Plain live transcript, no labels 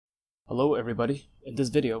Hello everybody, in this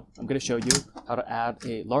video I'm going to show you how to add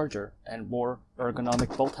a larger and more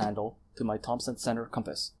ergonomic bolt handle to my Thompson Center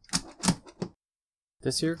Compass.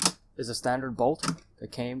 This here is a standard bolt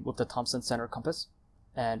that came with the Thompson Center Compass,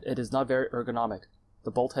 and it is not very ergonomic.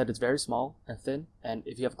 The bolt head is very small and thin, and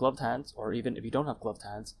if you have gloved hands, or even if you don't have gloved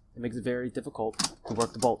hands, it makes it very difficult to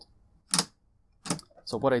work the bolt.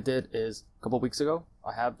 So what I did is, a couple weeks ago,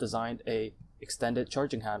 I have designed a extended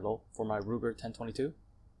charging handle for my Ruger 1022.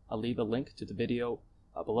 I'll leave a link to the video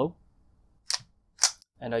below.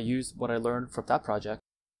 And I used what I learned from that project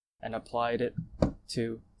and applied it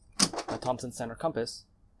to my Thompson Center Compass,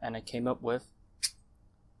 and I came up with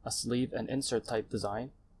a sleeve and insert type design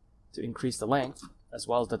to increase the length as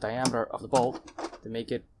well as the diameter of the bolt to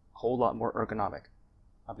make it a whole lot more ergonomic.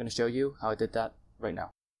 I'm going to show you how I did that right now.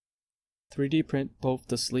 3D print both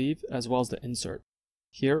the sleeve as well as the insert.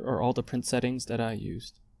 Here are all the print settings that I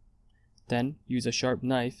used. Then use a sharp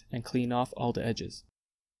knife and clean off all the edges.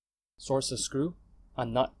 Source a screw, a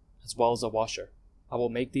nut, as well as a washer. I will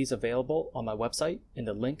make these available on my website in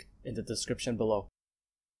the link in the description below.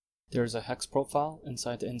 There is a hex profile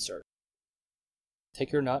inside the insert.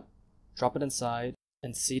 Take your nut, drop it inside,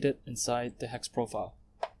 and seat it inside the hex profile.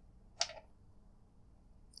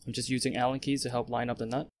 I'm just using Allen keys to help line up the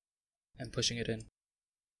nut and pushing it in.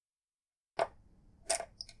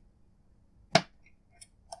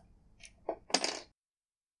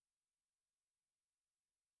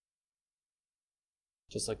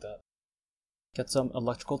 Just like that. Get some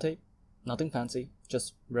electrical tape, nothing fancy,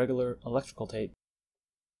 just regular electrical tape,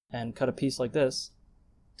 and cut a piece like this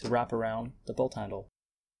to wrap around the bolt handle.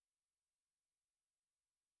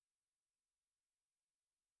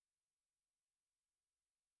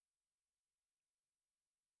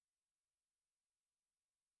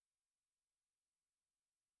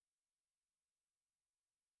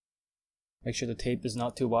 Make sure the tape is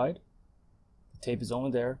not too wide. The tape is only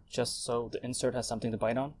there just so the insert has something to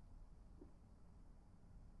bite on.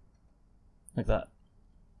 Like that.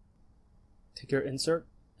 Take your insert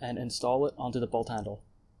and install it onto the bolt handle.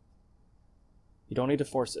 You don't need to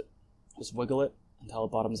force it. Just wiggle it until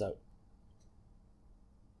it bottoms out.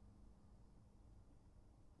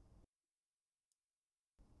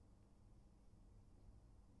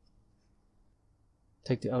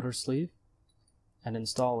 Take the outer sleeve and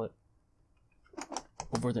install it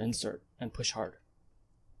over the insert and push hard.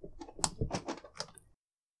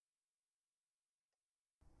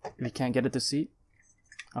 If you can't get it to seat,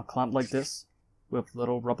 a clamp like this with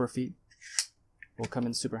little rubber feet will come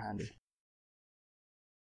in super handy.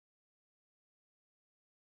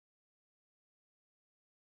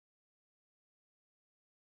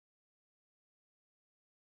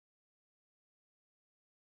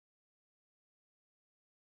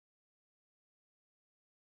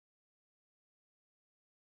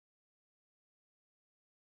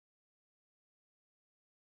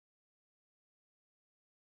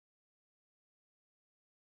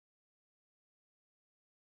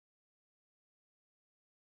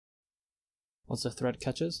 Once the thread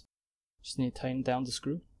catches, just need to tighten down the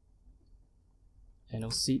screw, and it'll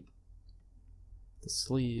seat the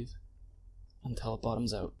sleeve until it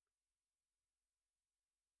bottoms out.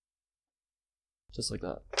 Just like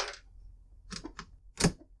that.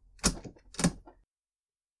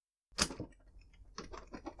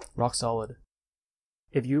 Rock solid.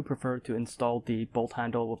 If you prefer to install the bolt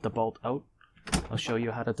handle with the bolt out, I'll show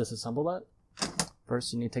you how to disassemble that.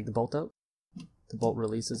 First, you need to take the bolt out. The bolt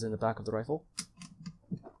releases in the back of the rifle.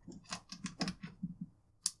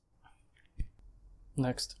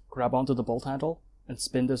 Next, grab onto the bolt handle and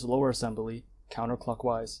spin this lower assembly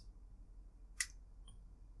counterclockwise,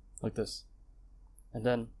 like this. And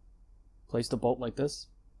then place the bolt like this,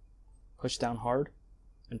 push down hard,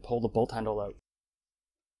 and pull the bolt handle out.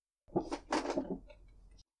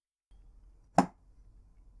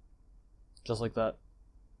 Just like that.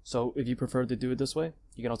 So if you prefer to do it this way,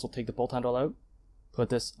 you can also take the bolt handle out, put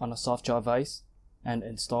this on a soft jaw vise, and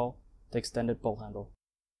install the extended bolt handle.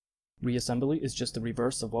 Reassembly is just the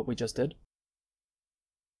reverse of what we just did.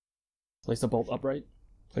 Place the bolt upright,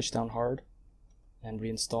 push down hard, and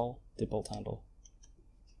reinstall the bolt handle.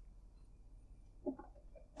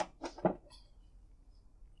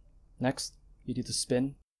 Next, you need to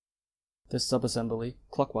spin this subassembly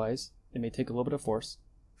clockwise. It may take a little bit of force.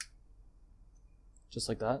 Just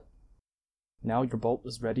like that. Now your bolt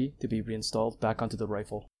is ready to be reinstalled back onto the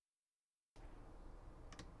rifle.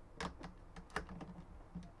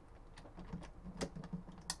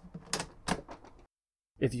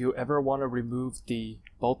 If you ever want to remove the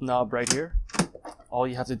bolt knob right here, all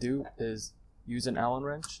you have to do is use an Allen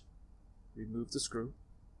wrench, remove the screw,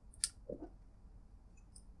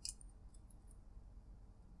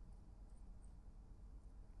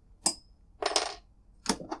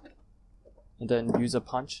 and then use a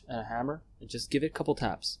punch and a hammer and just give it a couple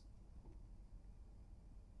taps.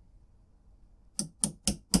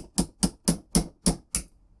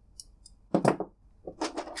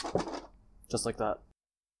 Just like that.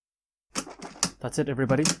 That's it,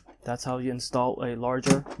 everybody. That's how you install a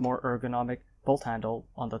larger, more ergonomic bolt handle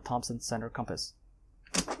on the Thompson Center Compass.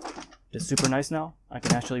 It's super nice now. I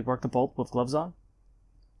can actually work the bolt with gloves on.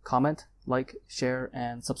 Comment, like, share,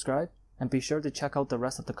 and subscribe. And be sure to check out the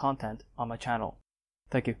rest of the content on my channel.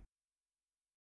 Thank you.